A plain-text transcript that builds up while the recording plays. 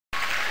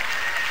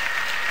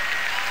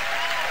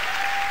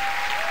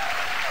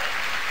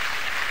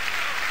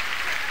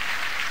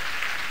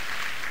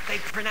They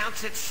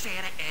pronounce it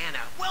Santa Ana.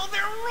 Well,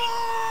 they're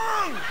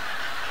wrong!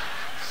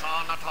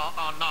 Sonata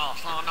Ana,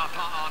 Sonata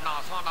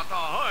Ana,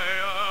 Sonata.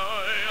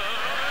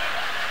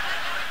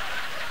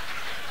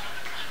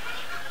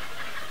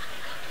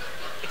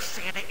 It's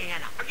Santa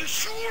Ana. Are you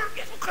sure?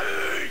 Yes,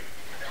 okay.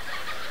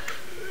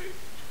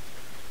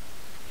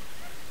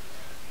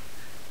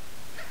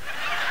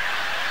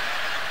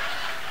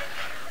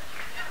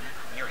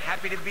 You're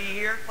happy to be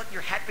here? What,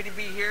 you're happy to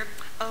be here?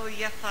 Oh,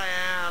 yes, I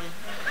am.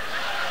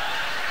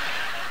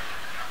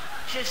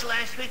 Just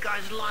last week I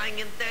was lying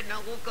in bed and I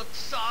woke up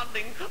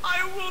sobbing.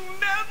 I will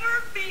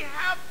never be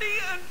happy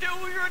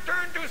until we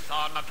return to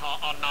Sonata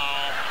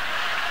Ana.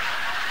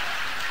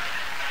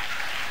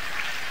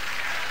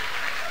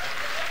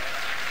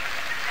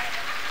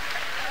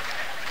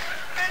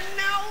 And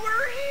now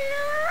we're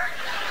here.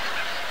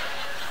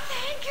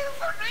 Thank you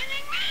for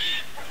bringing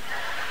me.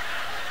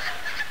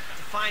 It's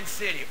a fine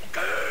city.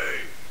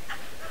 Okay.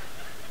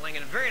 Playing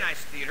in a very nice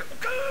theater.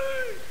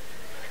 Okay.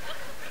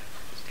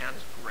 This town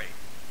is great.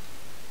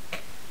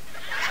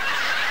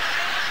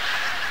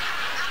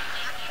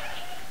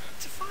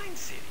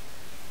 City.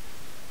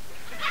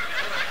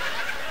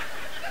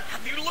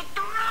 Have you looked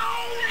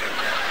around?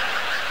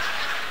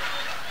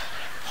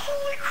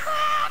 Holy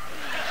crap!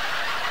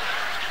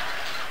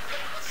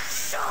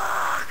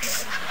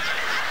 Sucks!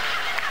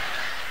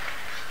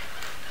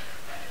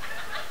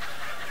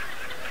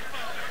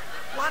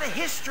 A lot of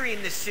history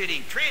in this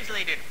city.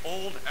 Translated,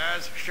 old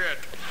as shit.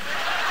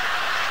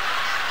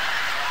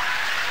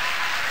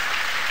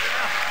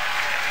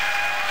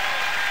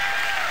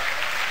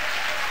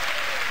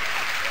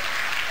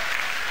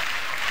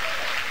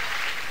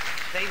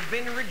 They've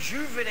been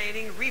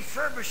rejuvenating,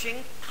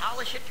 refurbishing,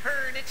 polish a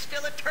turd, it's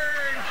still a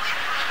turd.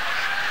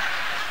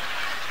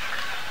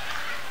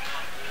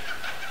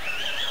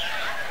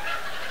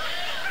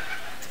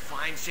 It's a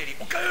fine city.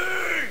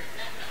 Okay!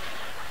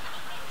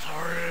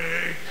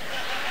 Sorry.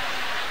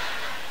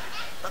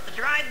 But the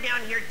drive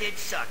down here did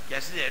suck.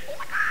 Yes, it did. Oh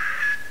my God!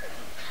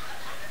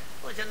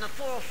 Was in the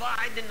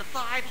 405, then the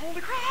 5.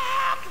 Holy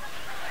crap!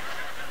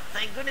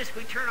 Thank goodness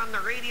we turned on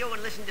the radio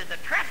and listened to the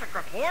traffic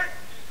report.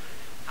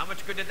 How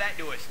much good did that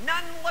do us?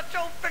 None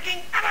whatsoever.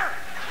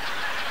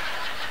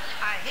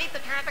 I hate the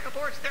traffic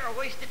reports. They're a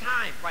waste of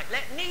time. Right,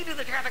 let me do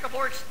the traffic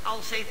reports.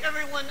 I'll save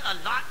everyone a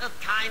lot of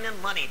time and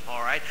money,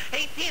 all right?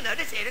 Hey, Peanut,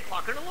 it's 8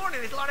 o'clock in the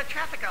morning. There's a lot of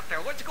traffic out there.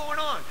 What's going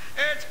on?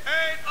 It's 8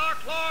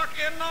 o'clock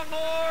in the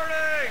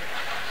morning.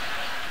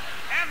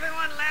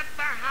 Everyone left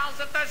their house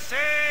at the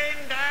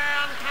same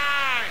damn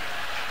time.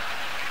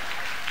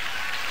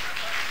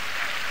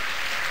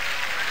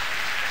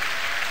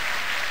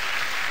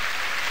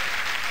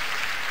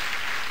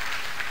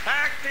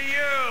 Back to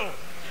you.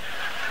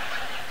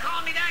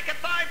 Call me back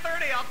at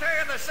 5:30. I'll tell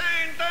you the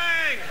same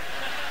thing.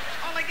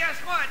 Only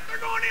guess what? They're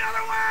going the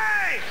other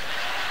way.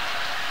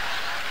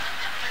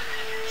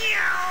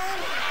 Meow.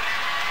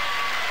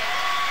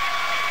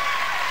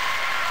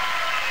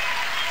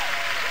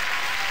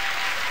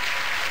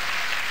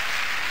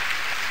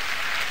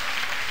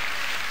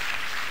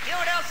 You know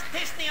what else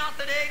pissed me off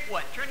today?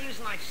 What? Trying to use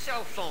my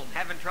cell phone.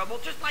 Having trouble?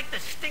 Just like the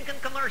stinking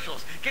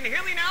commercials. Can you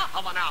hear me now? How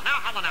about now? Now,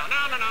 how about now? Now.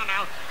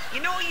 You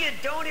know what you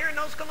don't hear in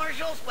those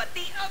commercials? What?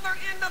 The other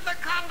end of the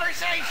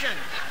conversation.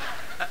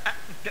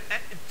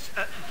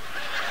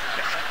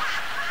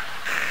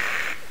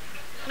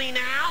 Me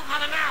now? How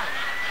about now?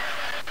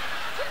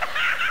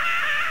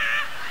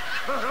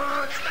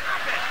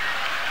 Stop it.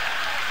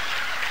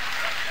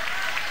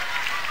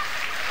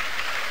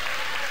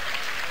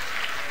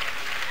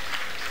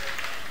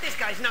 This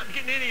guy's not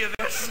getting any of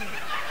this.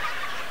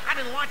 I've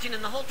been watching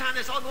and the whole time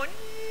it's all going,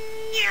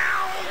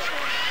 meow.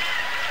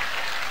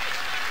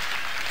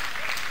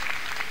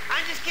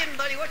 I'm just kidding,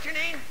 buddy. What's your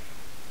name?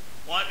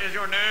 What is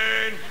your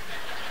name?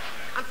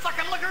 I'm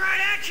fucking looking right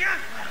at you.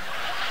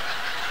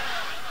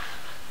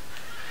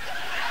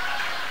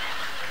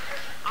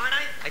 Aren't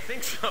I? I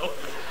think so.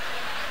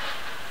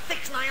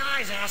 Fix my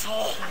eyes,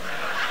 asshole.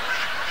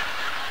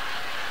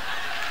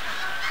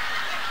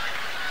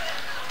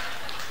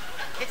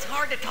 It's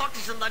hard to talk to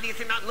somebody if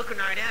you're not looking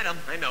right at them.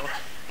 I know.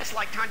 It's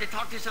like trying to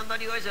talk to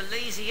somebody who has a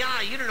lazy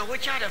eye. You don't know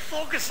which eye to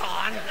focus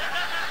on.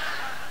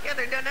 Yeah,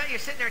 they're done that. You're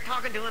sitting there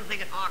talking to them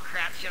thinking, oh,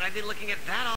 crap, should I be looking at that